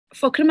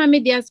For Krima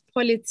Media's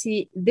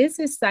Polity, this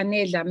is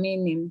Sane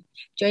Dlamini.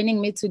 Joining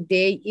me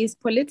today is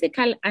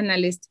political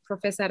analyst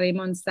Professor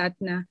Raymond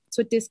Suttner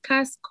to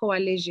discuss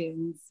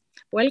coalitions.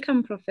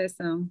 Welcome,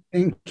 Professor.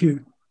 Thank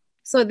you.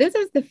 So this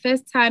is the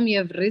first time you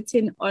have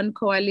written on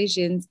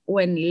coalitions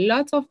when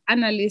lots of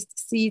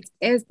analysts see it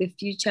as the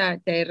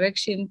future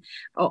direction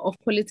of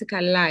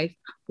political life.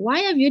 Why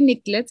have you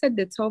neglected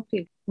the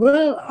topic?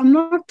 Well, I'm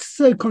not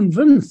so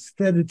convinced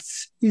that it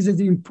is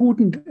as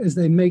important as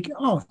they make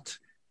out.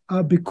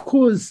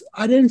 Because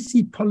I don't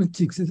see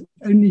politics as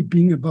only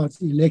being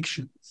about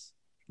elections.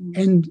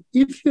 And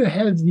if you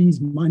have these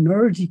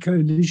minority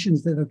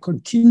coalitions that are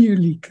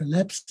continually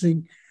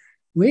collapsing,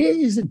 where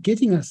is it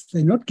getting us?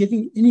 They're not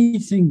getting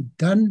anything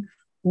done,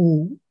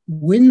 or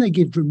when they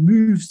get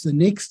removed, the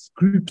next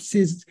group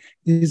says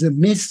there's a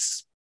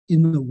mess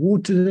in the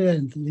water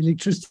and the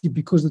electricity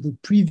because of the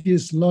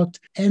previous lot.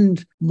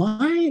 And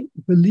my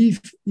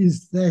belief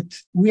is that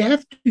we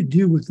have to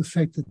deal with the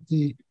fact that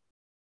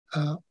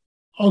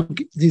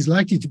there's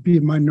likely to be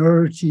a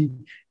minority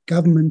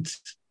government,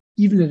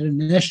 even at a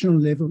national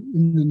level,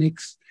 in the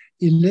next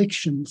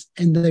elections,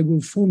 and they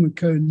will form a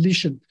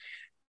coalition.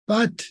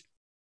 But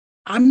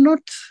I'm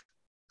not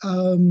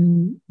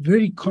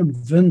very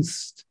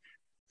convinced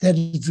that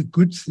it's a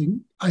good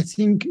thing. I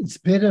think it's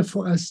better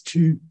for us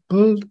to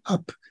build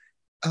up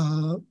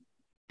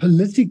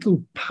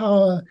political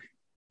power,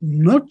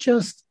 not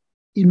just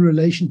in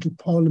relation to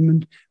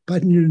Parliament,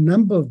 but in a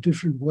number of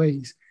different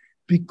ways.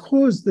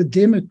 Because the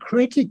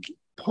democratic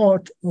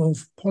part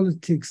of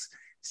politics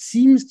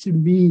seems to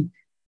me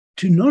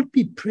to not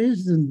be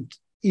present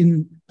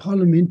in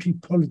parliamentary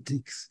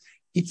politics.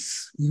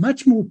 It's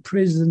much more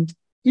present,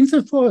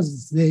 insofar as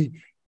it's there,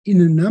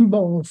 in a number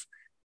of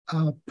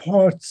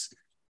parts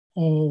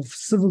of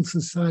civil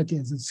society,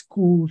 as it's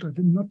called.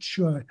 I'm not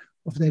sure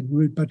of that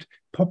word, but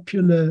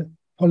popular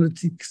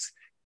politics,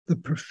 the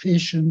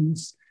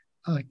professions,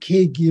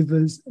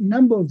 caregivers, a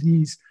number of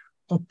these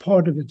are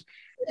part of it.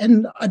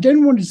 And I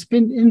don't want to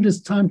spend endless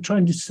time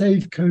trying to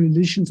save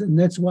coalitions, and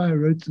that's why I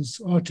wrote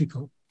this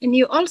article. And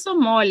you also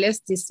more or less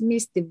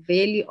dismiss the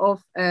value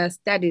of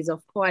studies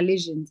of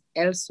coalitions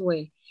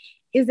elsewhere.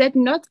 Is that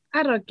not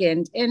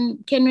arrogant?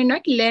 And can we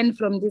not learn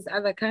from these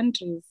other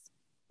countries?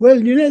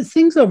 Well,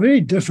 things are very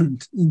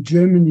different in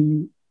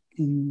Germany,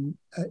 in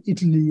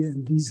Italy,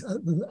 and these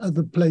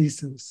other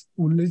places,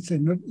 or let's say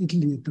not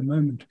Italy at the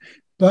moment.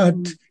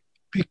 But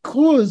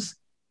because,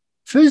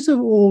 first of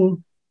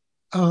all,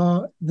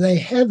 they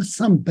have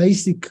some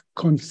basic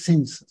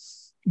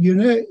consensus.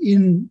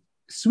 In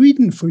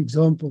Sweden, for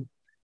example,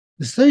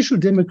 the Social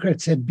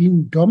Democrats had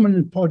been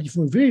dominant party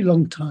for a very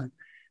long time.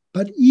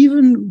 But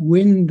even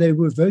when they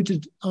were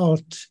voted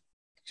out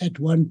at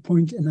one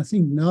point, and I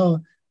think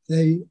now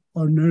they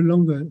are no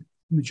longer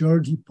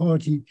majority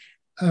party,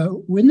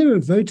 when they were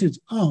voted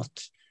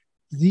out,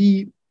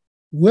 the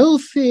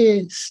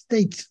welfare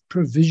state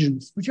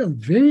provisions, which are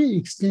very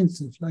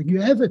extensive, like you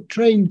have a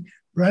train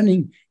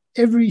running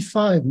every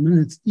 5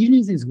 minutes, even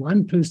if there's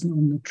one person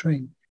on the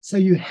train. So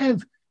you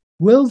have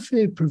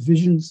welfare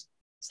provisions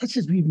such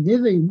as we've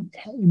never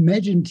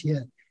imagined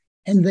here.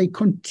 And they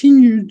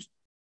continued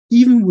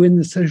even when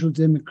the Social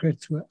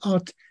Democrats were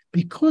out,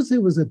 because there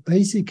was a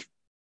basic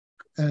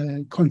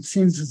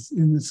consensus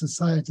in the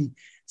society.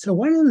 So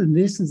one of the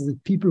lessons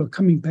that people are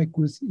coming back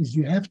with is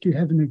you have to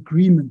have an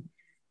agreement.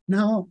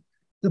 Now,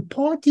 the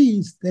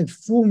parties that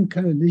form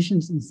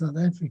coalitions in South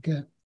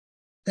Africa,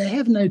 they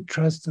have no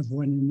trust of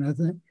one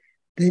another.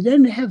 They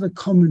don't have a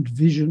common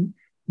vision.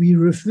 We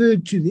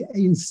referred to the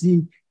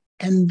ANC,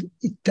 and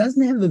it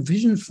doesn't have a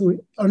vision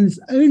on its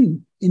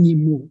own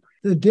anymore.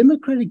 The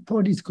Democratic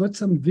Party's got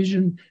some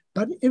vision,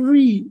 but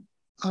every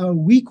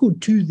week or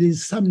two,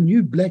 there's some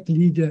new black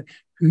leader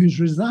who's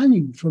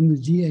resigning from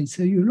the DA.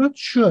 So you're not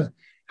sure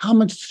how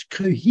much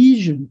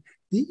cohesion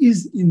there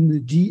is in the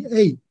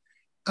DA.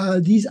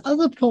 These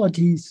other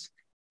parties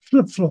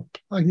flip-flop.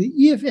 Like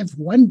the EFF,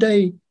 one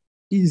day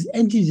is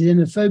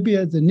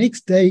anti-xenophobia. The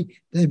next day,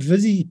 they're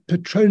busy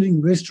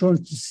patrolling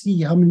restaurants to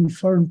see how many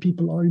foreign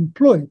people are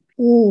employed.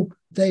 Or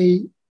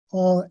they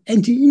are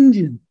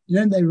anti-Indian.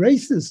 They're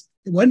racist.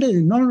 One day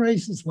they're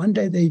non-racist. One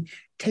day they're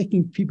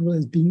taking people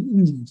as being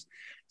Indians.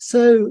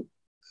 So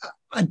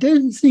I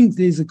don't think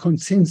there's a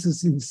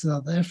consensus in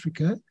South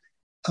Africa.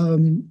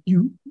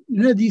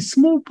 These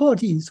small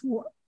parties,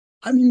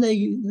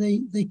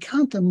 they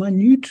count a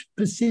minute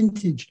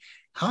percentage.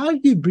 How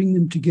do you bring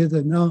them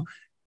together? Now,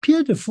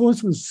 Pierre de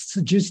Vos was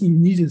suggesting you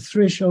need a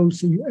threshold,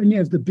 so you only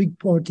have the big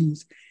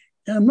parties.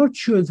 And I'm not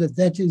sure that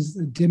that is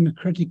a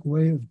democratic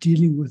way of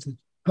dealing with it.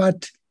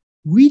 But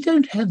we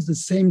don't have the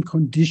same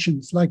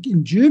conditions. Like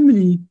in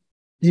Germany,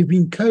 there have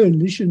been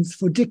coalitions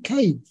for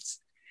decades.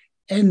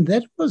 And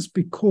that was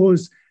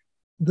because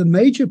the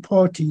major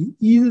party,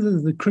 either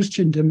the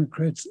Christian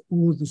Democrats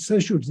or the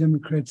Social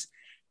Democrats,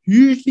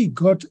 usually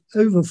got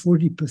over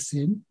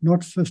 40%, not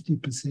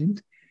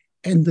 50%.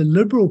 And the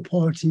Liberal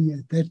Party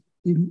at that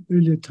in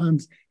earlier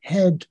times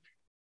had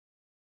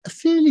a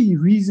fairly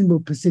reasonable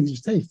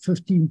percentage, say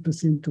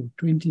 15% or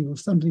 20% or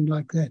something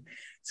like that.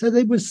 So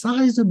they were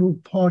sizable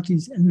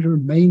parties and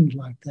remained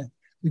like that.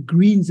 The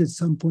Greens at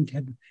some point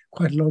had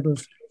quite a lot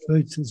of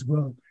votes as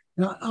well.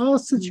 Now, our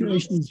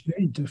situation is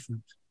very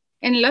different.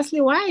 And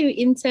lastly, why are you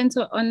intent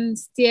on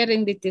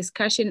steering the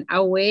discussion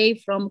away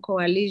from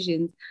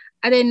coalitions?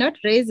 Are they not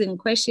raising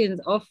questions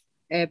of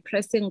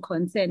pressing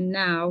concern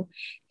now?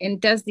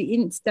 And does the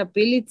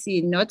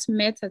instability not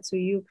matter to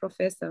you,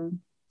 Professor?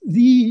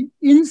 The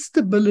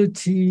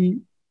instability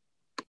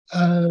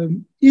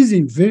is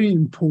very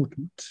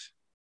important.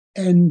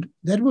 And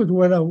that was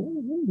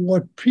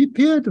what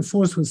Pierre de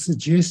Vos was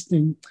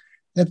suggesting,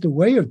 that the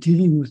way of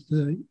dealing with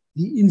the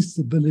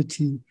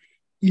instability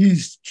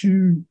is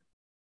to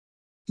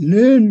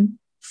learn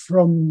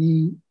from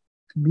the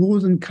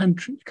northern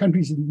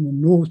countries in the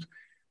north,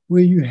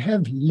 where you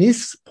have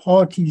less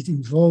parties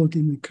involved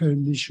in the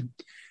coalition.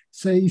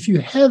 So if you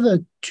have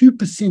a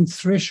 2%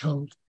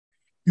 threshold,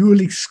 you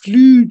will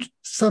exclude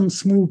some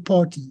small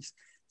parties.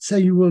 So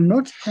you will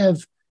not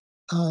have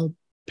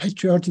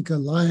Patriotic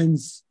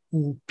Alliance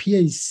or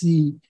PAC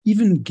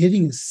even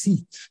getting a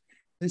seat.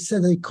 So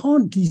they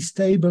can't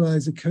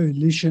destabilize a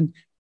coalition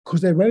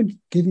because they won't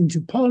get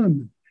into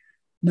parliament.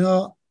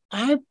 Now,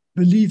 I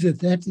believe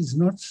that is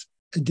not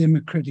a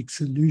democratic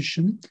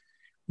solution.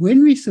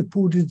 When we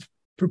supported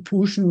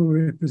proportional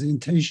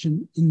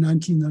representation in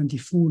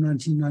 1994,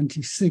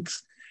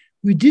 1996,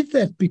 we did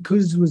that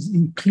because it was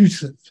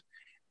inclusive.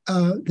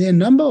 There are a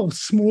number of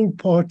small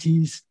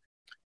parties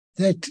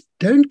that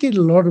don't get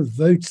a lot of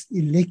votes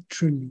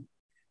electorally,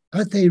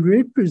 but they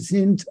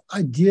represent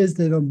ideas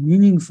that are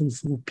meaningful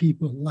for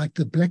people, like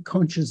the Black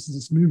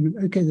Consciousness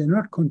Movement. Okay, they're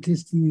not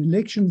contesting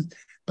elections,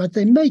 but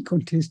they may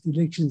contest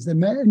elections. They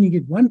may only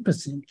get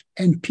 1%.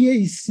 And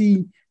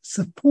PAC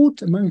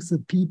support amongst the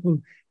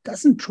people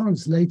doesn't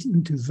translate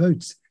into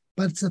votes,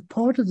 but it's a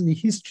part of the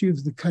history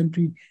of the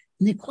country.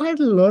 And there are quite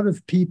a lot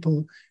of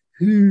people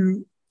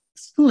who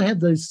still have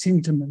those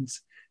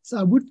sentiments. So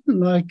I wouldn't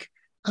like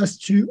us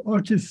to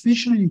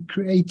artificially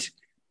create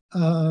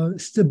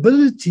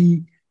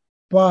stability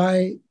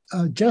by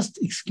just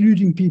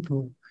excluding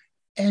people.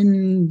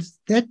 And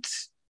that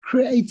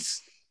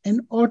creates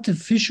an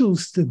artificial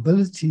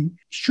stability.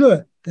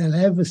 Sure, they'll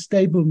have a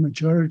stable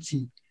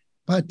majority,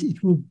 but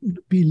it will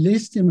be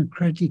less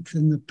democratic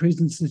than the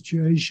present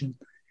situation.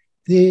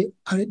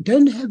 I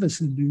don't have a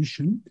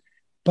solution,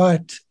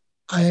 but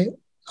I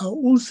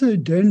also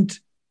don't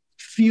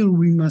feel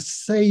we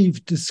must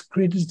save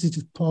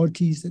discredited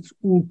parties at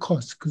all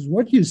costs, because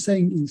what you're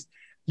saying is,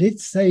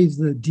 let's save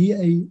the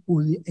DA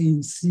or the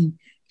ANC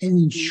and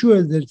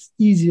ensure that it's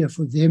easier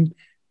for them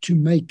to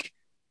make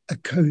a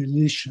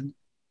coalition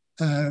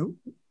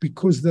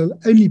because there'll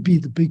only be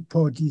the big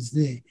parties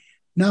there.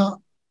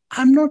 Now,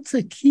 I'm not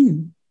so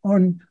keen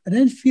on, I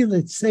don't feel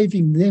that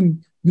saving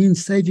them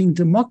means saving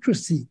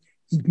democracy.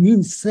 It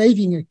means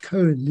saving a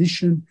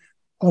coalition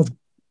of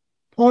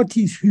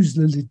parties whose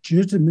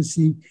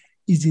legitimacy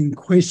is in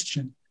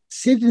question.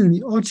 Said in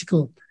the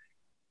article,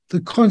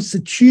 the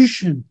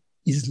Constitution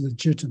is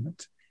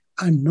legitimate.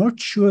 I'm not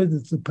sure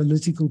that the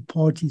political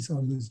parties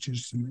are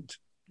legitimate.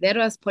 That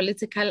was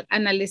political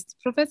analyst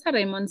Professor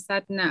Raymond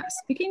Suttner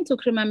speaking to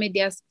Creamer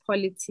Media's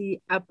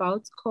Polity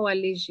about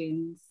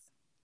coalitions.